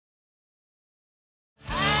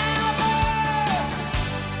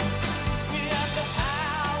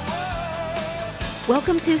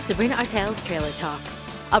Welcome to Sabrina Artel's Trailer Talk.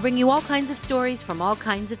 I'll bring you all kinds of stories from all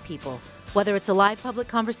kinds of people. Whether it's a live public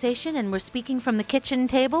conversation and we're speaking from the kitchen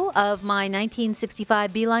table of my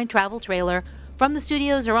 1965 Beeline travel trailer, from the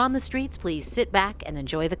studios or on the streets, please sit back and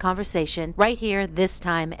enjoy the conversation right here this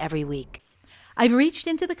time every week. I've reached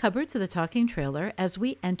into the cupboards of the talking trailer as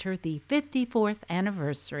we enter the 54th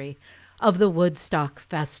anniversary of the Woodstock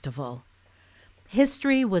Festival.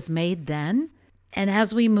 History was made then, and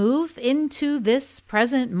as we move into this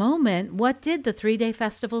present moment, what did the three-day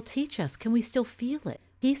festival teach us? Can we still feel it?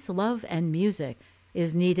 Peace, love, and music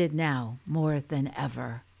is needed now more than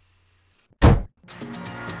ever.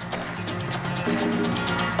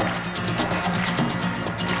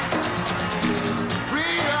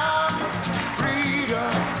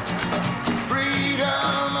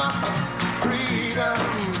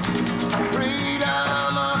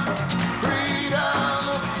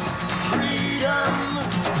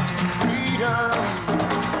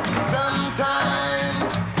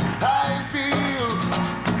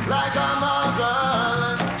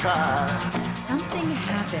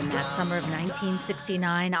 That summer of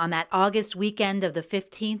 1969, on that August weekend of the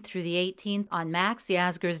 15th through the 18th, on Max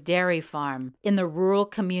Yasgur's dairy farm in the rural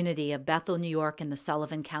community of Bethel, New York in the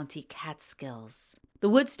Sullivan County Catskills. The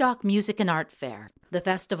Woodstock Music and Art Fair, the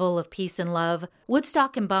festival of peace and love.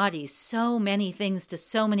 Woodstock embodies so many things to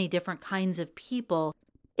so many different kinds of people.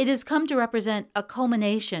 It has come to represent a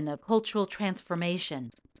culmination of cultural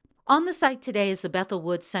transformation. On the site today is the Bethel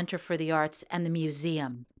Woods Center for the Arts and the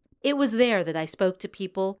museum. It was there that I spoke to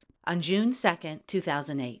people on June 2nd,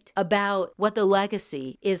 2008, about what the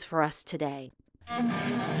legacy is for us today.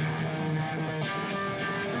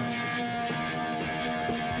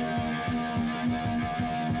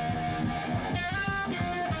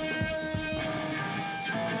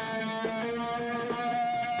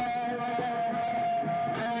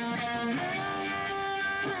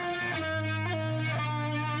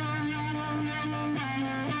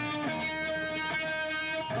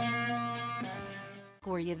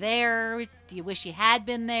 Were you there? Do you wish you had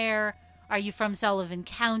been there? Are you from Sullivan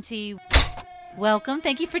County? Welcome.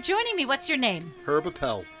 Thank you for joining me. What's your name? Herb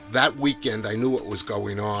Appel. That weekend, I knew what was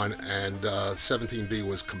going on, and 17B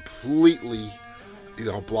was completely,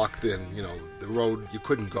 blocked in. The road, you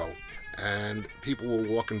couldn't go. And people were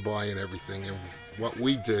walking by and everything. And what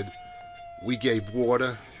we did, we gave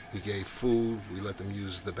water, we gave food, we let them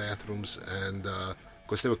use the bathrooms. And of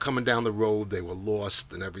course, they were coming down the road, they were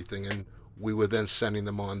lost and everything. And we were then sending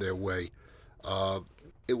them on their way.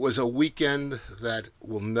 It was a weekend that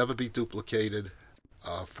will never be duplicated.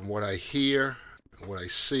 From what I hear, and what I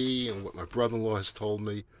see, and what my brother-in-law has told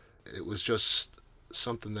me, it was just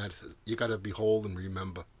something that you got to behold and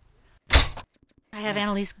remember. I have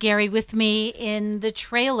Annalise Gary with me in the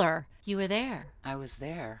trailer. You were there. I was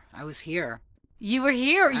there. I was here. You were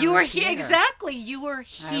here. You were here. Exactly. You were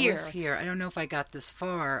here. I was here. I don't know if I got this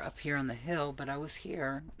far up here on the hill, but I was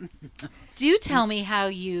here. Do tell me how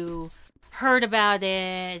you heard about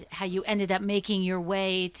it, how you ended up making your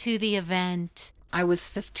way to the event. I was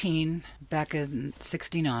 15 back in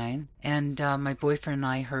 69, and my boyfriend and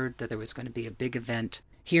I heard that there was going to be a big event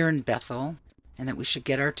here in Bethel and that we should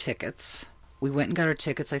get our tickets. We went and got our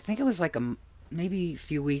tickets. I think it was like maybe a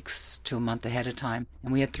few weeks to a month ahead of time.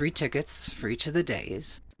 And we had 3 tickets for each of the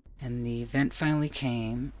days. And the event finally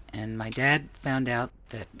came, and my dad found out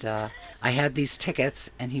that I had these tickets,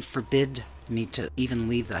 and he forbid me to even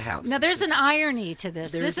leave the house. Now, there's an irony to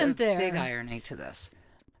this, isn't there? There's a big irony to this.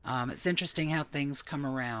 It's interesting how things come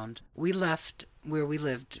around. We left where we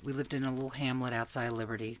lived. We lived in a little hamlet outside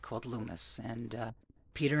Liberty called Loomis. And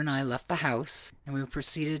Peter and I left the house, and we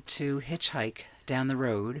proceeded to hitchhike down the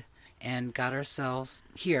road and got ourselves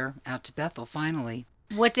here out to Bethel finally.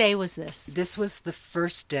 What day was this? This was the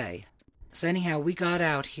first day. So anyhow, we got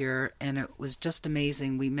out here and it was just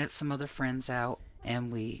amazing. We met some other friends out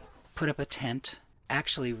and we put up a tent,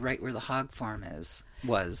 actually right where the hog farm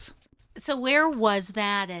was. So where was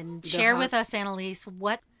that? And share with us, Annalise,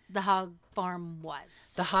 what the hog farm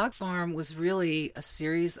was. The hog farm was really a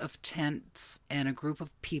series of tents and a group of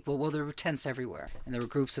people. Well, there were tents everywhere and there were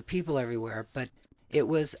groups of people everywhere, but it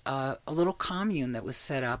was a little commune that was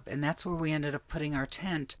set up, and that's where we ended up putting our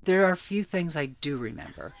tent. There are a few things I do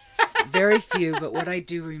remember. Very few, but what I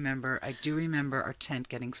do remember our tent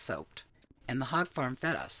getting soaked. And the hog farm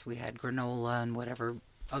fed us. We had granola and whatever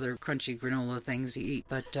other crunchy granola things you eat.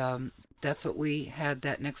 But that's what we had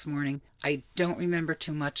that next morning. I don't remember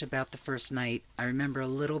too much about the first night. I remember a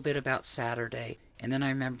little bit about Saturday. And then I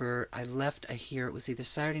remember I left, it was either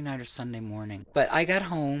Saturday night or Sunday morning. But I got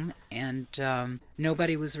home, and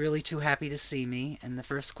nobody was really too happy to see me. And the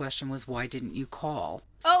first question was, why didn't you call?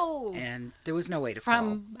 Oh! Oh. And there was no way to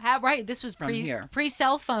call. Right, this was here.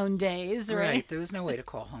 Pre-cell phone days, right? There was no way to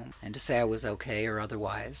call home and to say I was okay or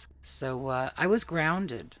otherwise. So I was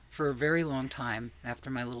grounded for a very long time after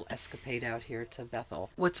my little escapade out here to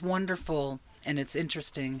Bethel. What's wonderful, and it's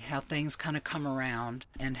interesting how things kind of come around,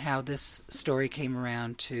 and how this story came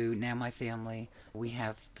around to now my family. We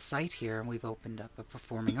have the site here, and we've opened up a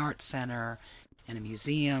performing arts center and a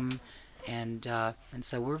museum. And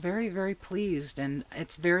so we're very, very pleased, and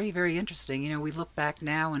it's very, very interesting. You know, we look back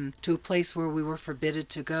now and to a place where we were forbidden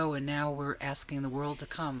to go, and now we're asking the world to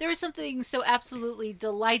come. There is something so absolutely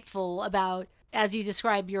delightful about, as you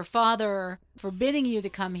describe, your father forbidding you to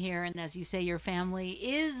come here, and as you say, your family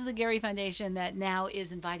is the Gary Foundation that now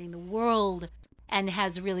is inviting the world and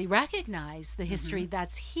has really recognized the history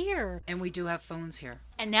that's here. And we do have phones here.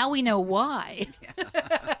 And now we know why.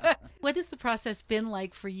 What has the process been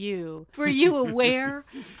like for you? Were you aware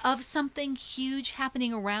of something huge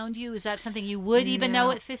happening around you? Is that something you would even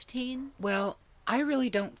know at 15? Well, I really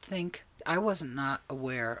don't think, I wasn't not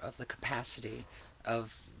aware of the capacity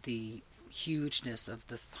of the hugeness of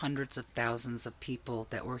the hundreds of thousands of people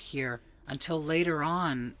that were here until later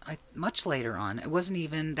on, much later on. It wasn't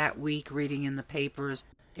even that week reading in the papers.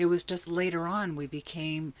 It was just later on we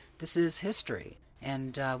became, this is history.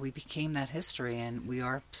 And we became that history, and we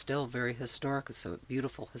are still very historic. It's a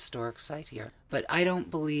beautiful historic site here. But I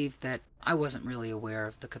don't believe that, I wasn't really aware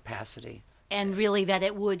of the capacity. And really that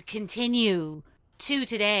it would continue to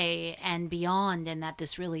today and beyond, and that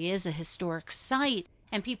this really is a historic site.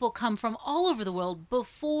 And people come from all over the world.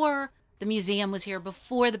 Before the museum was here,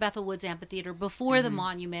 before the Bethel Woods Amphitheater, before the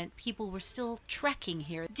monument, people were still trekking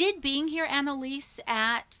here. Did being here, Annalise,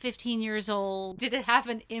 at 15 years old, did it have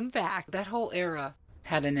an impact? That whole era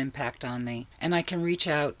had an impact on me. And I can reach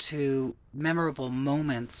out to memorable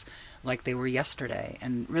moments like they were yesterday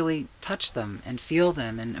and really touch them and feel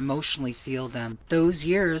them and emotionally feel them. Those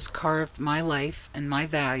years carved my life and my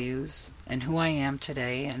values and who I am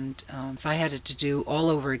today. And if I had it to do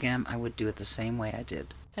all over again, I would do it the same way I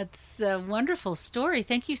did. That's a wonderful story.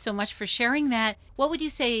 Thank you so much for sharing that. What would you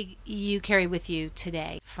say you carry with you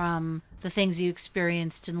today from the things you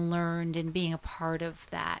experienced and learned and being a part of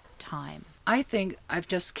that time? I think I've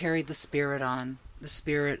just carried the spirit on, the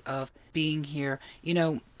spirit of being here. You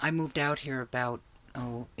know, I moved out here about,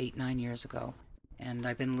 8-9 years ago, and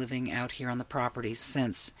I've been living out here on the property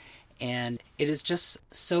since. And it is just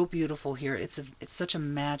so beautiful here. It's such a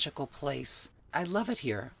magical place. I love it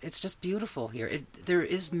here. It's just beautiful here. There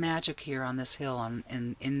is magic here on this hill,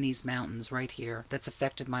 in these mountains right here, that's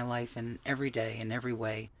affected my life in every day, in every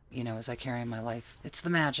way, you know, as I carry my life. It's the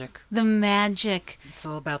magic. The magic. It's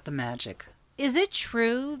all about the magic. Is it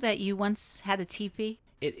true that you once had a teepee?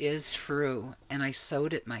 It is true, and I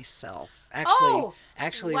sewed it myself.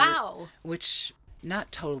 Actually, wow. Which,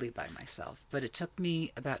 not totally by myself, but it took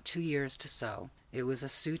me about 2 years to sew. It was a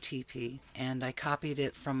Sioux teepee, and I copied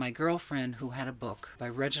it from my girlfriend who had a book by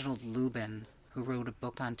Reginald Lubin, who wrote a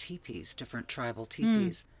book on teepees, different tribal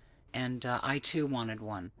teepees. And I too wanted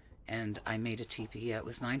one, and I made a teepee. Yeah, it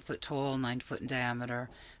was 9 foot tall, 9 foot in diameter,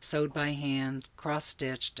 sewed by hand,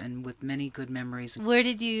 cross-stitched, and with many good memories. Where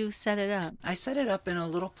did you set it up? I set it up in a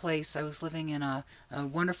little place. I was living in a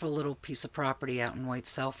wonderful little piece of property out in White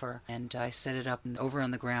Sulphur, and I set it up over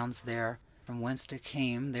on the grounds there. From whence it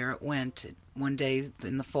came, there it went. One day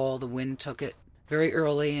in the fall, the wind took it very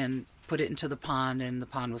early and put it into the pond, and the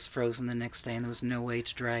pond was frozen the next day, and there was no way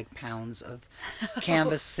to drag pounds of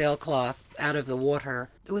canvas sailcloth out of the water.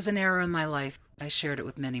 It was an era in my life. I shared it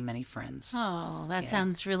with many, many friends. Oh, that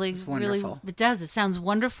sounds really wonderful. It does. It sounds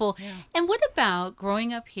wonderful. Yeah. And what about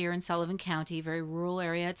growing up here in Sullivan County, very rural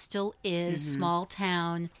area? It still is, small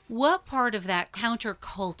town. What part of that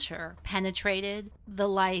counterculture penetrated the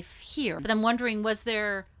life here? But I'm wondering, was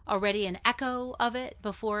there already an echo of it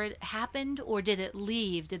before it happened, or did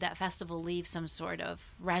that festival leave some sort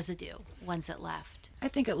of residue once it left? I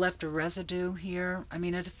think it left a residue here. I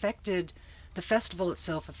mean, the festival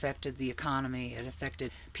itself affected the economy. It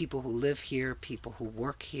affected people who live here, people who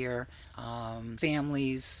work here,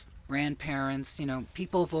 families, grandparents, you know,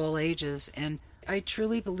 people of all ages. And I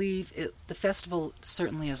truly believe the festival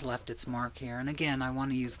certainly has left its mark here. And again, I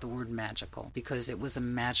want to use the word magical, because it was a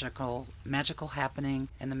magical happening,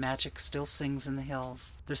 and the magic still sings in the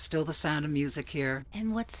hills. There's still the sound of music here.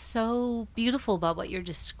 And what's so beautiful about what you're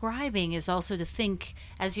describing is also to think,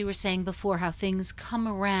 as you were saying before, how things come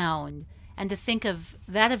around And to think of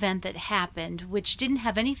that event that happened, which didn't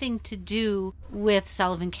have anything to do with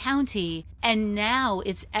Sullivan County, and now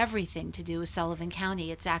it's everything to do with Sullivan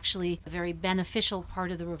County. It's actually a very beneficial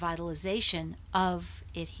part of the revitalization of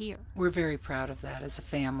it here. We're very proud of that as a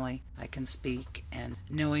family, I can speak, and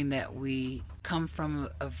knowing that we come from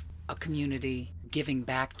a community giving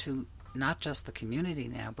back to not just the community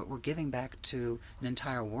now, but we're giving back to an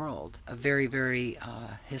entire world. A very, very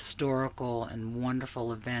historical and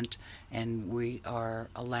wonderful event, and we are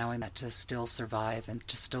allowing that to still survive and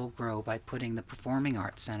to still grow by putting the Performing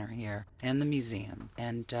Arts Center here and the museum.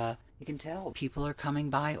 And you can tell people are coming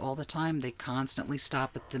by all the time. They constantly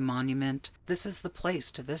stop at the monument. This is the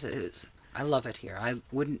place to visit. I love it here. I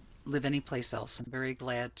wouldn't live anyplace else. I'm very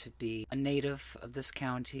glad to be a native of this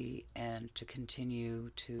county and to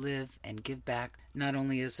continue to live and give back, not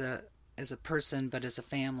only as a person, but as a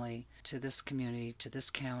family to this community, to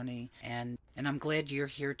this county. And I'm glad you're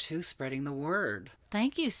here too, spreading the word.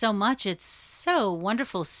 Thank you so much. It's so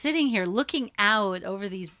wonderful sitting here looking out over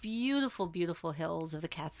these beautiful, beautiful hills of the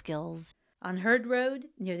Catskills on Herd Road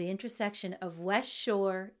near the intersection of West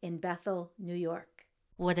Shore in Bethel, New York.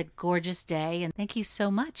 What a gorgeous day. And thank you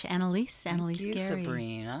so much, Annalise. Thank you, Gary.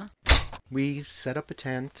 Sabrina. We set up a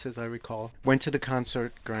tent, as I recall, went to the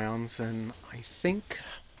concert grounds, and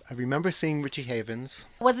I remember seeing Richie Havens.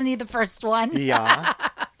 Wasn't he the first one? Yeah.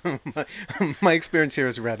 My experience here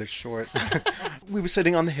is rather short. We were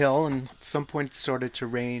sitting on the hill, and at some point it started to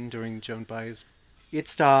rain during Joan Baez's. It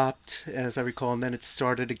stopped, as I recall, and then it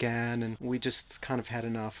started again, and we just kind of had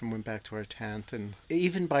enough and went back to our tent. And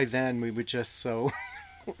even by then, we were just so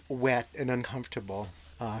wet and uncomfortable.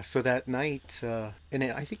 So that night,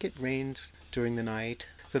 I think it rained during the night.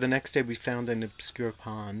 So the next day we found an obscure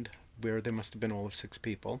pond where there must have been all of 6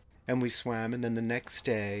 people. And we swam, and then the next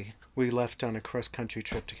day we left on a cross-country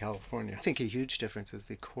trip to California. I think a huge difference is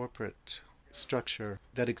the corporate structure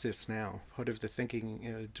that exists now. Part of the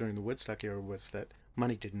thinking during the Woodstock era was that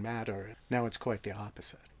money didn't matter. Now it's quite the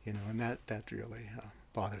opposite, and that really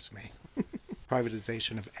bothers me.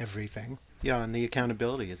 Privatization of everything. Yeah, and the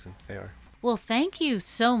accountability isn't there. Well, thank you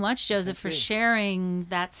so much, Joseph, for sharing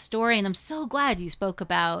that story. And I'm so glad you spoke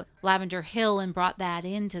about Lavender Hill and brought that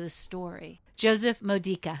into the story. Joseph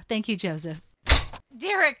Modica. Thank you, Joseph.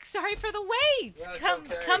 Derek, sorry for the wait.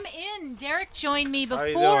 Come in. Derek joined me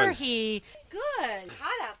before he... Good. It's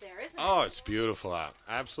hot out there, isn't it? Oh, it's beautiful out.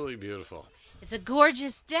 Absolutely beautiful. It's a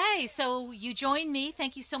gorgeous day. So you joined me,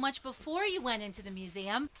 thank you so much, before you went into the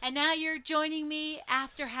museum. And now you're joining me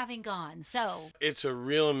after having gone. So it's a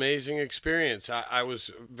real amazing experience. I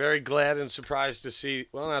was very glad and surprised to see,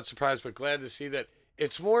 well, not surprised, but glad to see that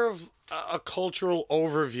it's more of a cultural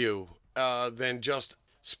overview than just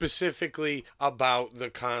specifically about the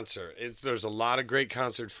concert. There's a lot of great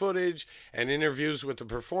concert footage and interviews with the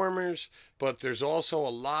performers, but there's also a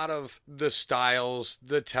lot of the styles,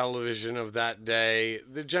 the television of that day,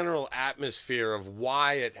 the general atmosphere of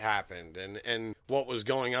why it happened and what was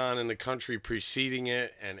going on in the country preceding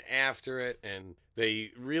it and after it. And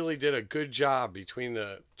they really did a good job between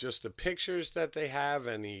the pictures that they have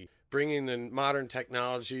and the bringing the modern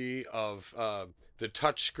technology of the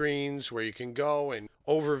touch screens where you can go and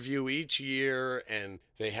overview each year, and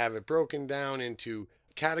they have it broken down into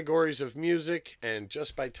categories of music, and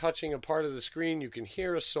just by touching a part of the screen you can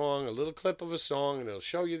hear a song, a little clip of a song, and it'll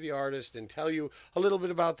show you the artist and tell you a little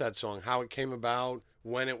bit about that song, how it came about,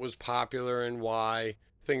 when it was popular and why,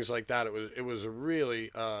 things like that. It was a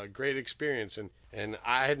really great experience, and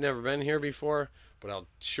I had never been here before, but I'll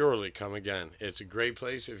surely come again. It's a great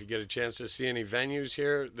place. If you get a chance to see any venues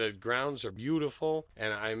here, the grounds are beautiful,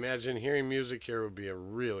 and I imagine hearing music here would be a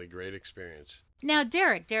really great experience. Now,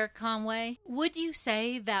 Derek Conway, would you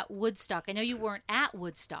say that Woodstock, I know you weren't at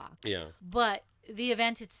Woodstock, yeah, but the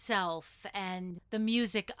event itself and the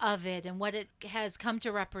music of it and what it has come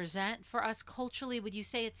to represent for us culturally, would you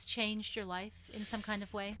say it's changed your life in some kind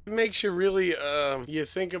of way? It makes you really, you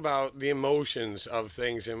think about the emotions of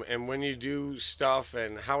things and when you do stuff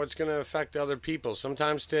and how it's going to affect other people.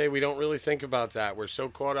 Sometimes today we don't really think about that. We're so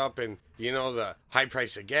caught up in, the high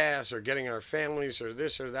price of gas or getting our families or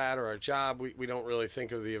this or that or our job. We don't really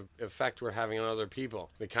think of the effect we're having on other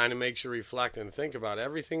people. It kind of makes you reflect and think about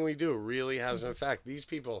everything we do really has an effect. These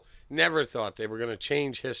people never thought they were going to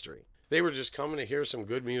change history. They were just coming to hear some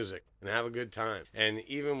good music and have a good time. And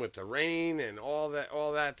even with the rain and all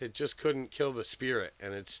that just couldn't kill the spirit.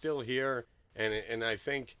 And it's still here. And I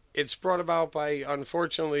think it's brought about by,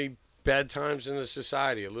 unfortunately, bad times in the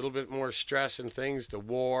society, a little bit more stress and things, the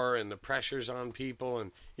war and the pressures on people.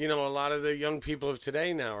 And, you know, a lot of the young people of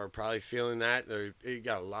today now are probably feeling that. You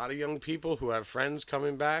got a lot of young people who have friends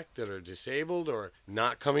coming back that are disabled or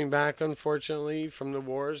not coming back, unfortunately, from the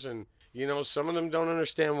wars. And, you know, some of them don't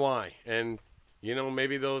understand why. And, you know,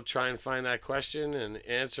 maybe they'll try and find that question and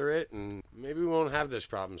answer it, and maybe we won't have these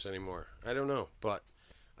problems anymore. I don't know, but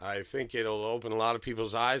I think it'll open a lot of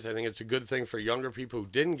people's eyes. I think it's a good thing for younger people who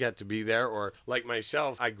didn't get to be there, or like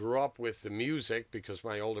myself, I grew up with the music because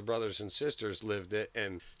my older brothers and sisters lived it,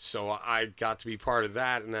 and so I got to be part of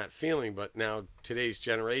that and that feeling. But now today's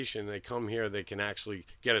generation, they come here, they can actually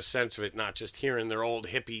get a sense of it, not just hearing their old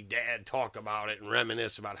hippie dad talk about it and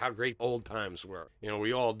reminisce about how great old times were. You know,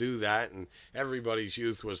 we all do that, and everybody's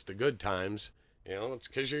youth was the good times. You know, it's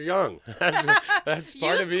because you're young. That's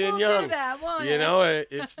part of being young. You know,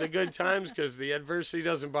 it's the good times because the adversity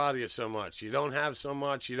doesn't bother you so much. You don't have so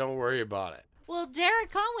much, you don't worry about it. Well,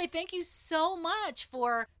 Derek Conway, thank you so much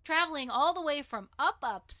for traveling all the way from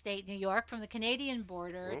upstate New York, from the Canadian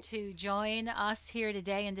border, to join us here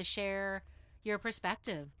today and to share your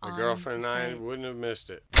perspective. My girlfriend and I wouldn't have missed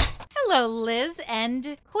it. Hello, Liz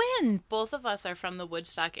and Quinn. Both of us are from the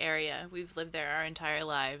Woodstock area. We've lived there our entire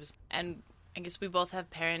lives, and I guess we both have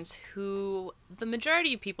parents who the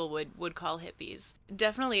majority of people would call hippies.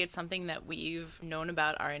 Definitely it's something that we've known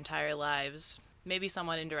about our entire lives, maybe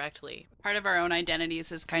somewhat indirectly. Part of our own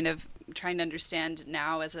identities is kind of trying to understand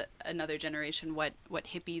now as another generation what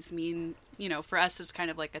hippies mean. You know, for us it's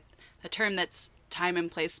kind of like a term that's time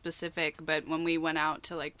and place specific, but when we went out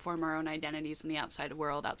to like form our own identities in the outside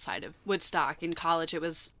world, outside of Woodstock in college, it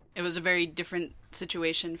was a very different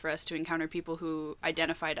situation for us to encounter people who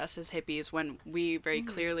identified us as hippies when we very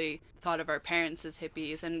clearly thought of our parents as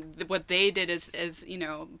hippies, and what they did is you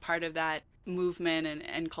know, part of that movement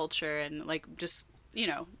and culture, and like just, you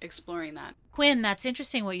know, exploring that. Quinn, that's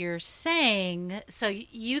interesting what you're saying. So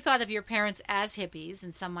you thought of your parents as hippies,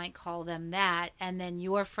 and some might call them that, and then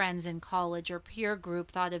your friends in college or peer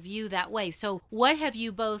group thought of you that way. So what have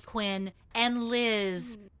you both, Quinn and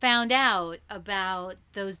Liz, found out about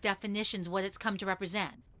those definitions, what it's come to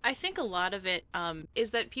represent? I think a lot of it is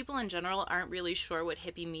that people in general aren't really sure what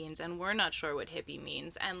hippie means, and we're not sure what hippie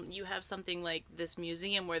means. And you have something like this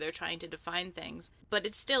museum where they're trying to define things, but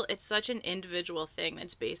it's such an individual thing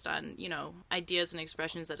that's based on, you know, ideas and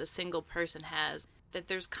expressions that a single person has, that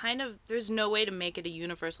there's no way to make it a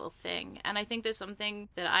universal thing. And I think there's something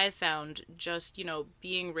that I've found just, you know,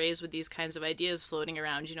 being raised with these kinds of ideas floating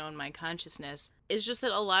around, you know, in my consciousness, is just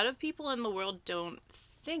that a lot of people in the world don't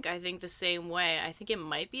think the same way. I think it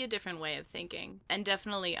might be a different way of thinking. And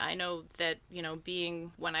definitely I know that, you know,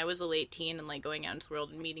 being when I was a late teen and like going out into the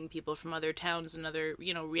world and meeting people from other towns and other,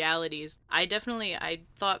 you know, realities, I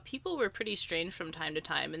thought people were pretty strange from time to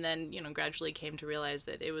time, and then, you know, gradually came to realize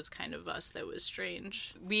that it was kind of us that was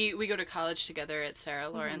strange. We go to college together at Sarah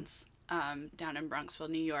Lawrence. Down in Bronxville,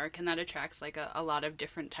 New York, and that attracts like a lot of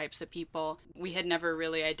different types of people. We had never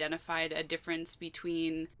really identified a difference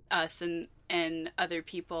between us and other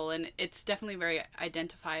people, and it's definitely very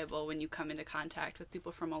identifiable when you come into contact with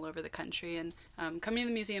people from all over the country. And coming to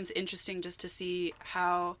the museum's interesting just to see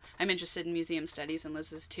how, I'm interested in museum studies, and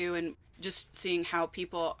Liz is too, and just seeing how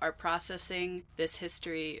people are processing this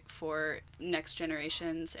history for next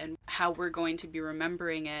generations and how we're going to be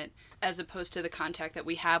remembering it, as opposed to the contact that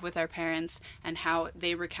we have with our parents and how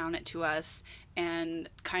they recount it to us, and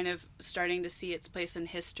kind of starting to see its place in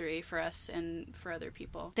history for us and for other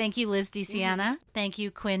people. Thank you, Liz DeCiana. Thank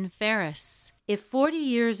you, Quinn Ferris. If 40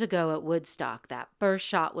 years ago at Woodstock that first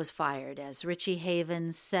shot was fired, as Richie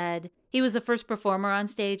Havens said, he was the first performer on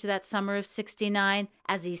stage that summer of '69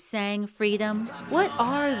 as he sang freedom. What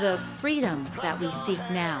are the freedoms that we seek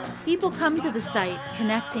now? People come to the site,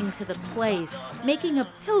 connecting to the place, making a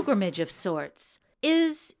pilgrimage of sorts.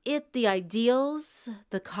 Is it the ideals,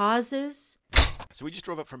 the causes? So we just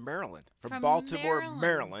drove up from Maryland, from Baltimore,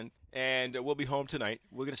 Maryland, and we'll be home tonight.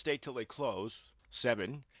 We're going to stay till they close,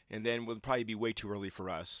 7, and then we'll probably be way too early for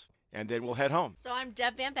us, and then we'll head home. So I'm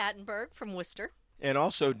Deb Van Battenberg from Worcester. And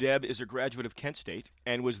also, Deb is a graduate of Kent State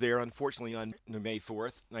and was there, unfortunately, on May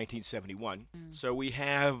 4th, 1971. So we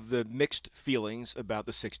have the mixed feelings about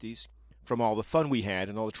the 60s from all the fun we had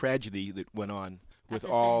and all the tragedy that went on with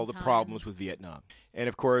all the problems with Vietnam. And,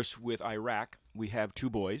 of course, with Iraq, we have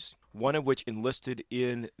 2 boys, one of which enlisted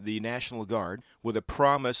in the National Guard with a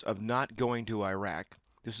promise of not going to Iraq.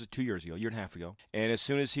 This was 2 years ago, a year and a half ago. And as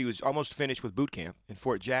soon as he was almost finished with boot camp in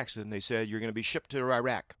Fort Jackson, they said, you're going to be shipped to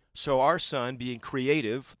Iraq. So our son, being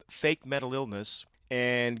creative, faked mental illness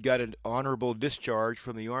and got an honorable discharge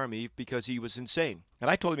from the Army because he was insane. And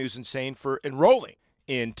I told him he was insane for enrolling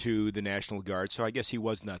into the National Guard, so I guess he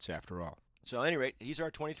was nuts after all. So at any rate, he's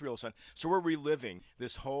our 23-year-old son. So we're reliving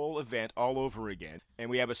this whole event all over again. And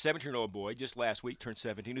we have a 17-year-old boy, just last week turned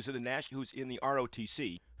 17, who's in the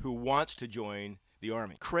ROTC, who wants to join the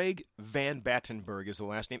Army. Craig Van Battenberg is the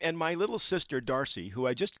last name. And my little sister, Darcy, who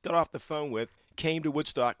I just got off the phone with, came to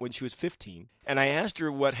Woodstock when she was 15. And I asked her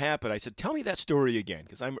what happened. I said, tell me that story again,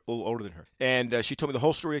 because I'm a little older than her. And she told me the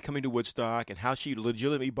whole story of coming to Woodstock and how she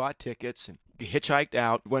legitimately bought tickets and hitchhiked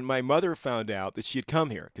out. When my mother found out that she had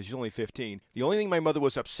come here, because she's only 15, the only thing my mother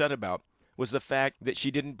was upset about was the fact that she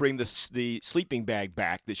didn't bring the sleeping bag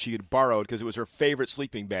back that she had borrowed because it was her favorite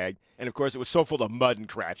sleeping bag. And, of course, it was so full of mud and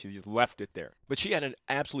crap, she just left it there. But she had an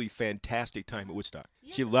absolutely fantastic time at Woodstock.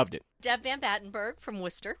 Yes. She loved it. Deb Van Battenberg from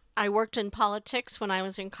Worcester. I worked in politics when I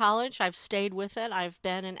was in college. I've stayed with it. I've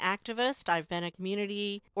been an activist. I've been a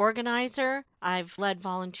community organizer. I've led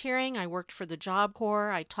volunteering. I worked for the Job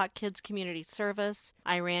Corps. I taught kids community service.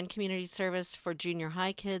 I ran community service for junior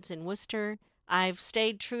high kids in Worcester. I've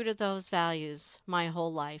stayed true to those values my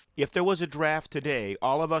whole life. If there was a draft today,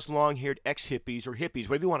 all of us long-haired ex-hippies or hippies,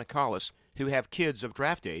 whatever you want to call us, who have kids of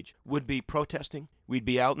draft age, would be protesting. We'd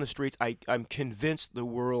be out in the streets. I'm convinced the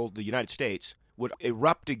world, the United States, would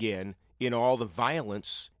erupt again in all the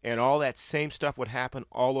violence, and all that same stuff would happen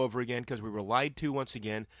all over again because we were lied to once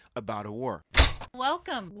again about a war.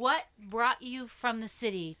 Welcome. What brought you from the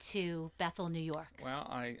city to Bethel, New York? Well,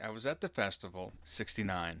 I was at the festival,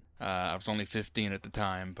 69. I was only 15 at the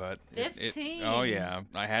time, but... 15? Oh, yeah.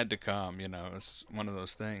 I had to come, It's one of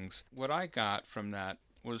those things. What I got from that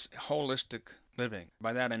was holistic living.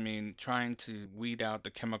 By that I mean trying to weed out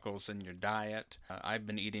the chemicals in your diet. I've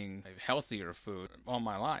been eating healthier food all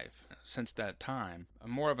my life since that time.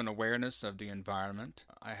 More of an awareness of the environment.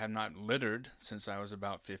 I have not littered since I was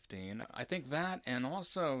about 15. I think that, and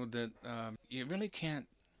also that you really can't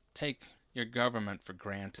take your government for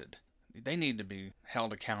granted. They need to be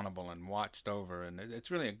held accountable and watched over, and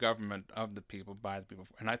it's really a government of the people, by the people.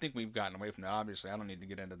 And I think we've gotten away from that. Obviously, I don't need to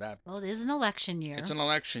get into that. Well, it is an election year. It's an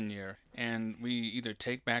election year, and we either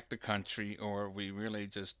take back the country or we really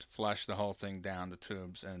just flush the whole thing down the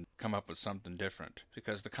tubes and come up with something different,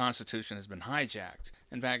 because the Constitution has been hijacked.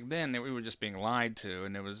 And back then, we were just being lied to,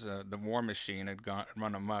 and it was the war machine had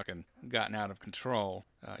run amok and gotten out of control.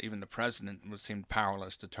 Even the president seemed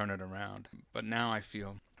powerless to turn it around. But now I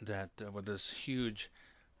feel that with this huge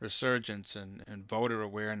resurgence and voter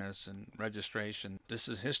awareness and registration, this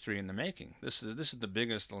is history in the making. This is the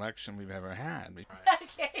biggest election we've ever had.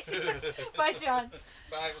 Okay. Bye, John.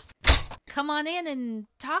 Bye. Come on in and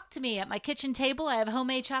talk to me at my kitchen table. I have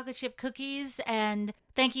homemade chocolate chip cookies, and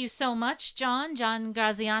thank you so much, John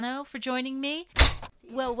Graziano, for joining me.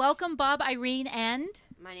 Well, welcome, Bob, Irene, and...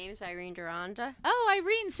 My name is Irene Duranda. Oh,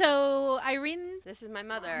 Irene. So, Irene... This is my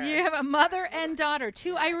mother. You have a mother and daughter,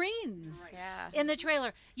 two Irenes Yeah. in the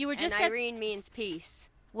trailer. You were just and Irene means peace.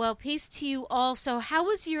 Well, peace to you also. How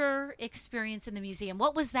was your experience in the museum?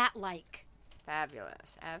 What was that like?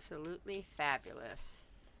 Fabulous. Absolutely fabulous.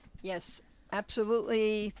 Yes,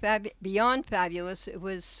 absolutely beyond fabulous. It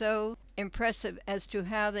was so impressive as to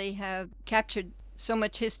how they have captured so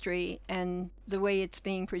much history and the way it's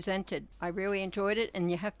being presented. I really enjoyed it,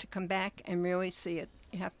 and you have to come back and really see it.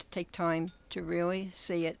 You have to take time to really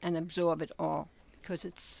see it and absorb it all, because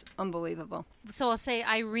it's unbelievable. So I'll say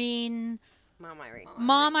Irene... Mom Irene.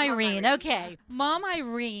 Mom Irene. Okay. Mom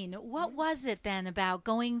Irene, what was it then about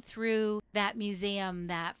going through that museum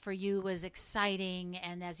that for you was exciting,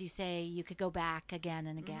 and as you say, you could go back again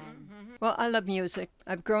and again? Mm-hmm. Well, I love music.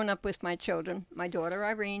 I've grown up with my children, my daughter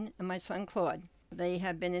Irene and my son Claude. They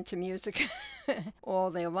have been into music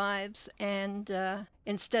all their lives, and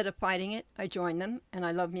instead of fighting it, I joined them, and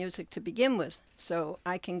I love music to begin with. So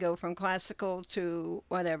I can go from classical to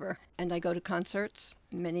whatever, and I go to concerts,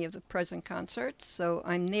 many of the present concerts, so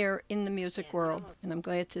I'm there in the music world, and I'm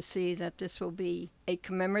glad to see that this will be a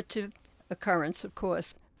commemorative occurrence, of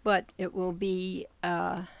course, but it will be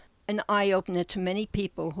an eye-opener to many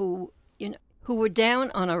people who were down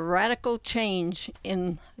on a radical change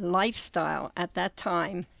in lifestyle at that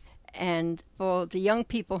time. And for the young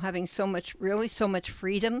people having so much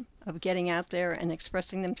freedom of getting out there and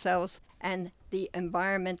expressing themselves, and the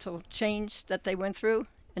environmental change that they went through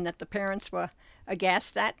and that the parents were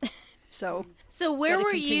aghast at. So where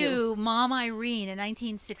were you, Mom Irene, in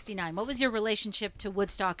 1969? What was your relationship to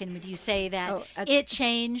Woodstock, and would you say that it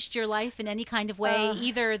changed your life in any kind of way,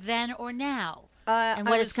 either then or now? And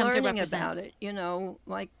what it's come to represent. About it,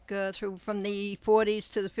 like from the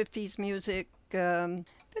 40s to the 50s music.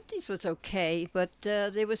 50s was okay, but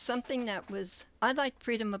there was something that was, I liked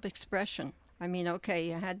freedom of expression. I mean, okay,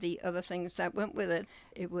 you had the other things that went with it.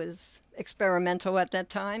 It was experimental at that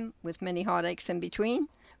time with many heartaches in between.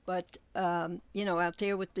 But, out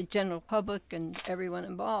there with the general public and everyone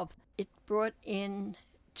involved, it brought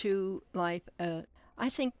into life, I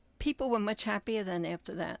think people were much happier than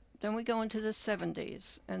after that. Then we go into the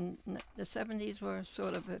 70s, and the 70s were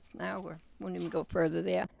sort of, now we won't even go further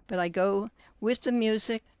there. But I go with the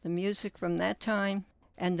music from that time,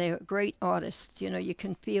 and they're great artists. You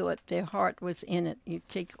can feel it. Their heart was in it. You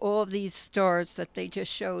take all of these stars that they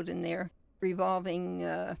just showed in their revolving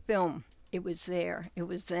film. It was there. It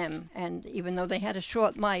was them. And even though they had a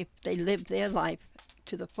short life, they lived their life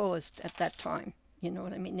to the fullest at that time. You know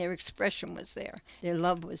what I mean? Their expression was there. Their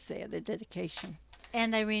love was there. Their dedication.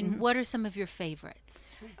 And Irene, what are some of your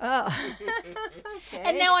favorites? Oh. Okay.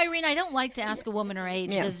 And now, Irene, I don't like to ask a woman her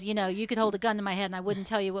age because, you could hold a gun to my head and I wouldn't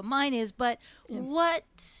tell you what mine is. But what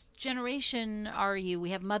generation are you?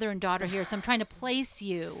 We have mother and daughter here, so I'm trying to place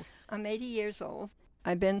you. I'm 80 years old.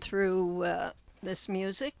 I've been through this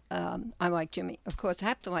music. I like Jimmy. Of course, I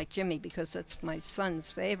have to like Jimmy because that's my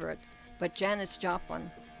son's favorite. But Janis Joplin,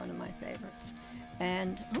 one of my favorites.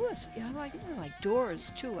 And who else? Yeah, I like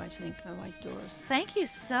Doors, too, I think. I like Doors. Thank you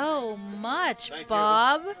so much,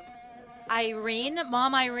 Bob. Irene,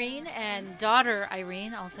 Mom Irene, and daughter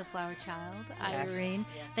Irene, also Flower Child Irene.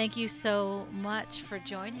 Yes. Thank you so much for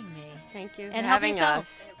joining me. Thank you and for having yourself.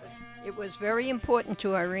 us. It was very important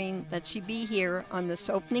to Irene that she be here on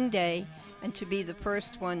this opening day and to be the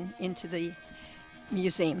first one into the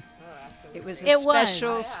museum. Oh, absolutely. It was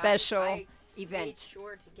a special I event. made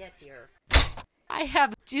sure to get here. I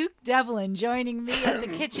have Duke Devlin joining me at the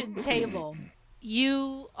kitchen table.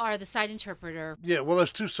 You are the sight interpreter. Yeah, well,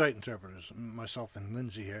 there's two sight interpreters, myself and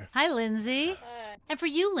Lindsay here. Hi, Lindsay. And for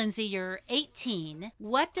you, Lindsay, you're 18.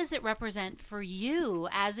 What does it represent for you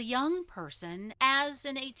as a young person, as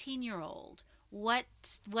an 18-year-old? What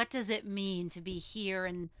does it mean to be here,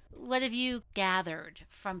 and what have you gathered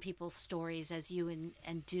from people's stories as you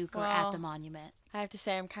and Duke are at the monument? I have to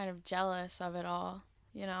say I'm kind of jealous of it all,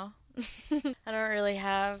 I don't really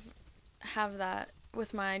have that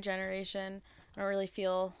with my generation. I don't really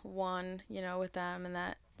feel one, with them, and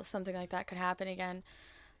that something like that could happen again.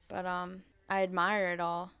 But I admire it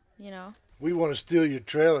all, We want to steal your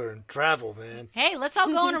trailer and travel, man. Hey, let's all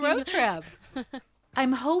go on a road trip.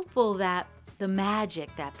 I'm hopeful that the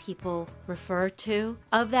magic that people refer to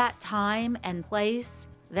of that time and place,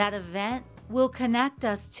 that event, will connect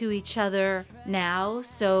us to each other now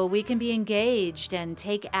so we can be engaged and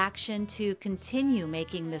take action to continue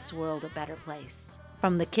making this world a better place.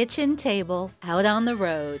 From the kitchen table out on the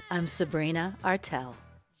road, I'm Sabrina Artel.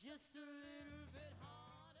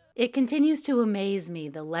 It continues to amaze me,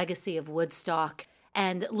 the legacy of Woodstock,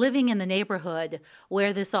 and living in the neighborhood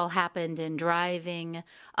where this all happened and driving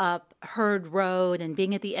up Hurd Road and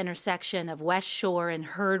being at the intersection of West Shore and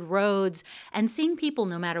Hurd Roads and seeing people,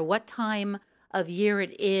 no matter what time of year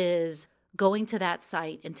it is, going to that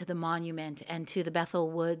site and to the monument and to the Bethel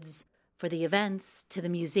Woods for the events, to the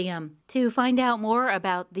museum. To find out more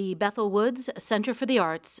about the Bethel Woods Center for the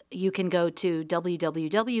Arts, you can go to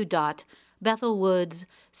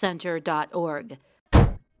www.bethelwoodscenter.org.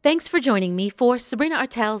 Thanks for joining me for Sabrina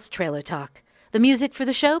Artel's Trailer Talk. The music for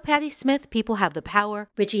the show, Patti Smith, People Have the Power,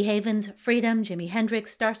 Richie Havens, Freedom, Jimi Hendrix,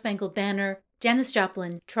 Star Spangled Banner, Janis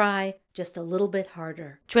Joplin, Try, Just a Little Bit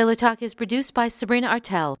Harder. Trailer Talk is produced by Sabrina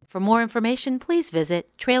Artel. For more information, please visit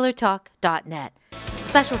trailertalk.net.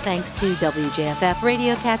 Special thanks to WJFF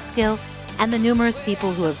Radio Catskill and the numerous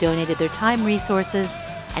people who have donated their time, resources,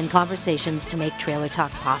 and conversations to make Trailer Talk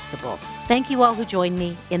possible. Thank you all who joined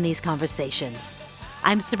me in these conversations.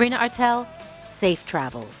 I'm Sabrina Artel. Safe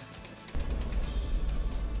travels.